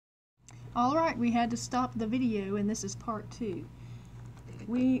Alright, we had to stop the video, and this is part 2.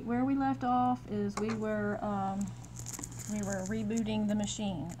 Where we left off is we were rebooting the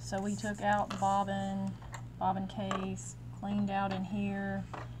machine. So we took out the bobbin case, cleaned out in here,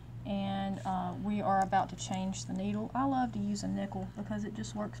 and we are about to change the needle. I love to use a nickel because it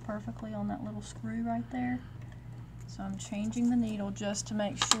just works perfectly on that little screw right there. So I'm changing the needle just to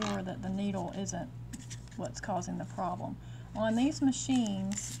make sure that the needle isn't what's causing the problem. On these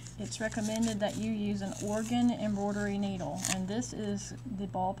machines, it's recommended that you use an organ embroidery needle, and this is the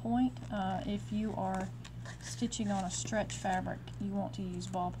ballpoint. If you are stitching on a stretch fabric, you want to use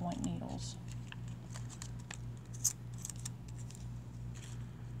ballpoint needles.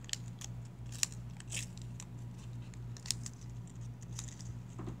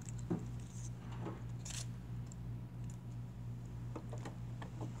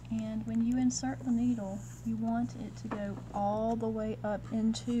 And when you insert the needle, you want it to go all the way up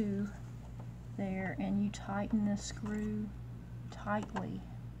into there, and you tighten the screw tightly.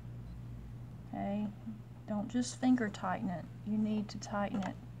 Okay? Don't just finger tighten it. You need to tighten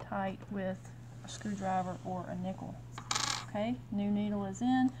it tight with a screwdriver or a nickel. Okay? New needle is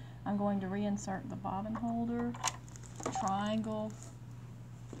in. I'm going to reinsert the bobbin holder. Triangle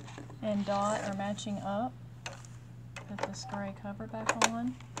and dot are matching up. Put this gray cover back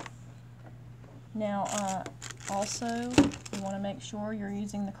on. Now, also, you want to make sure you're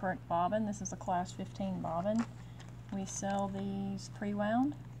using the correct bobbin. This is a class 15 bobbin. We sell these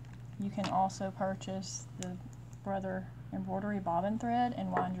pre-wound. You can also purchase the Brother embroidery bobbin thread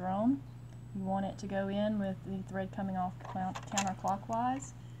and wind your own. You want it to go in with the thread coming off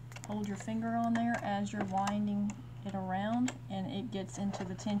counterclockwise. Hold your finger on there as you're winding it around, and it gets into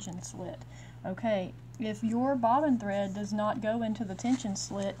the tension slit. Okay, if your bobbin thread does not go into the tension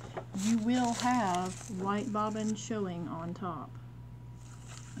slit, you will have white bobbin showing on top.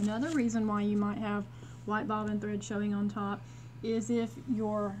 Another reason why you might have white bobbin thread showing on top is if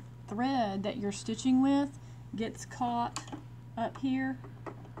your thread that you're stitching with gets caught up here,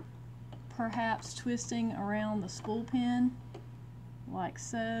 perhaps twisting around the spool pin, like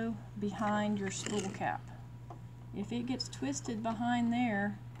so, behind your spool cap. If it gets twisted behind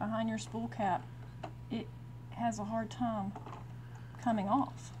there, behind your spool cap, it has a hard time coming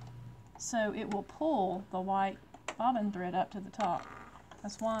off. So it will pull the white bobbin thread up to the top.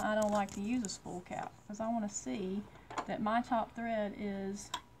 That's why I don't like to use a spool cap, because I want to see that my top thread is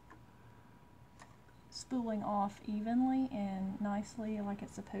spooling off evenly and nicely like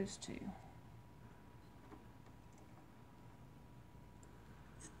it's supposed to.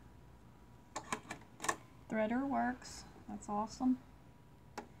 Threader works. That's awesome.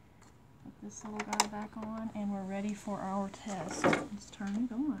 Put this little guy back on, and we're ready for our test. Let's turn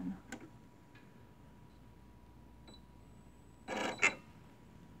it on.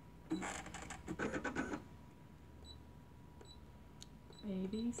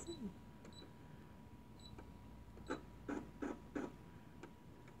 ABC.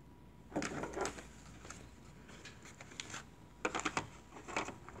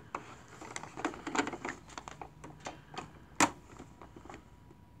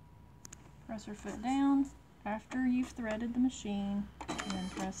 Press your foot down after you've threaded the machine, and then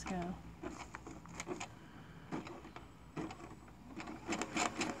press go.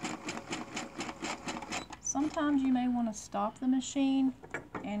 Sometimes you may want to stop the machine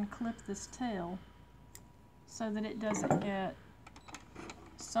and clip this tail so that it doesn't get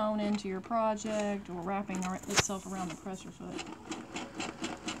sewn into your project or wrapping itself around the presser foot.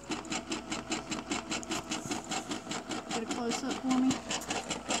 Get a close up for me.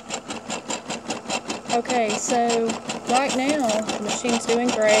 Okay, so right now the machine's doing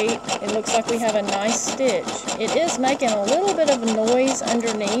great. It looks like we have a nice stitch. It is making a little bit of a noise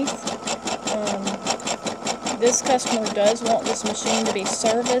underneath. This customer does want this machine to be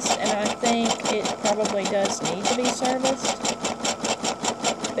serviced, and I think it probably does need to be serviced.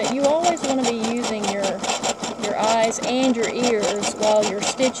 But you always want to be using your eyes and your ears while you're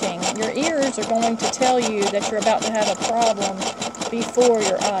stitching. Your ears are going to tell you that you're about to have a problem before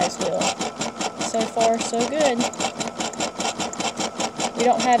your eyes will. So far, so good. We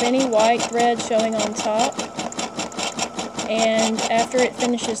don't have any white thread showing on top. And after it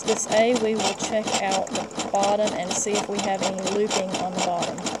finishes this A, we will check out the bottom and see if we have any looping on the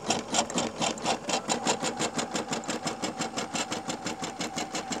bottom.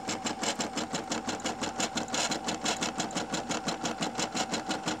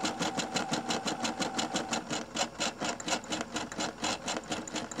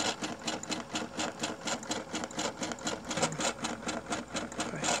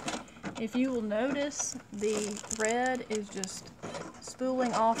 If you will notice, the thread is just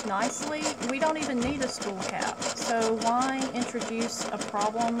spooling off nicely, we don't even need a spool cap. So why introduce a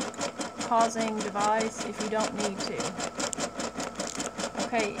problem-causing device if you don't need to?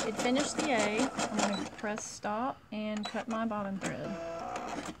 Okay, it finished the A. I'm going to press stop and cut my bobbin thread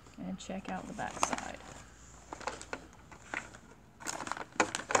and check out the back side.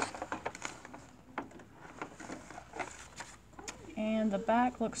 And the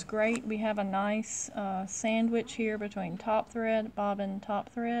back looks great. We have a nice sandwich here between top thread, bobbin, top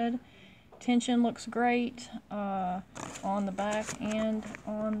thread. Tension looks great on the back and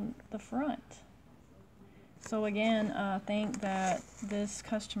on the front. So again, I think that this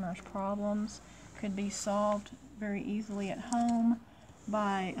customer's problems could be solved very easily at home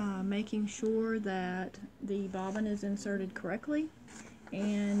by making sure that the bobbin is inserted correctly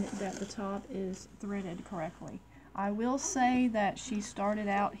and that the top is threaded correctly. I will say that she started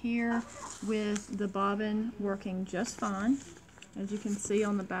out here with the bobbin working just fine. As you can see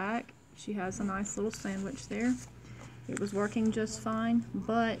on the back, she has a nice little sandwich there. It was working just fine,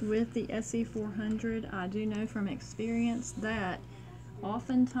 but with the SE400, I do know from experience that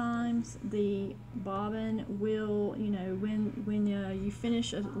oftentimes the bobbin will, you know, when you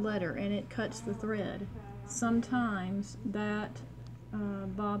finish a letter and it cuts the thread, sometimes that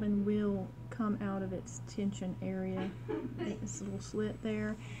bobbin will come out of its tension area, this little slit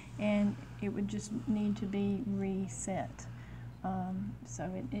there, and it would just need to be reset.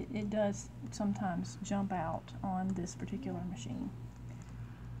 So it does sometimes jump out on this particular machine.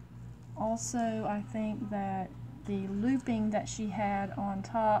 Also, I think that the looping that she had on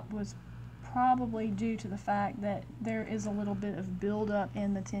top was probably due to the fact that there is a little bit of buildup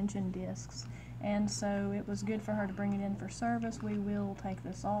in the tension discs, and so it was good for her to bring it in for service. We will take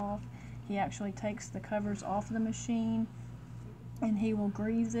this off. He actually takes the covers off the machine and he will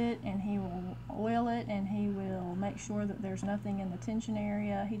grease it and he will oil it and he will make sure that there's nothing in the tension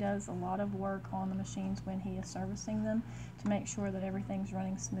area. He does a lot of work on the machines when he is servicing them to make sure that everything's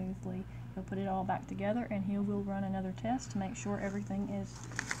running smoothly. He'll put it all back together and he will run another test to make sure everything is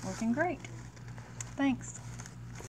working great. Thanks.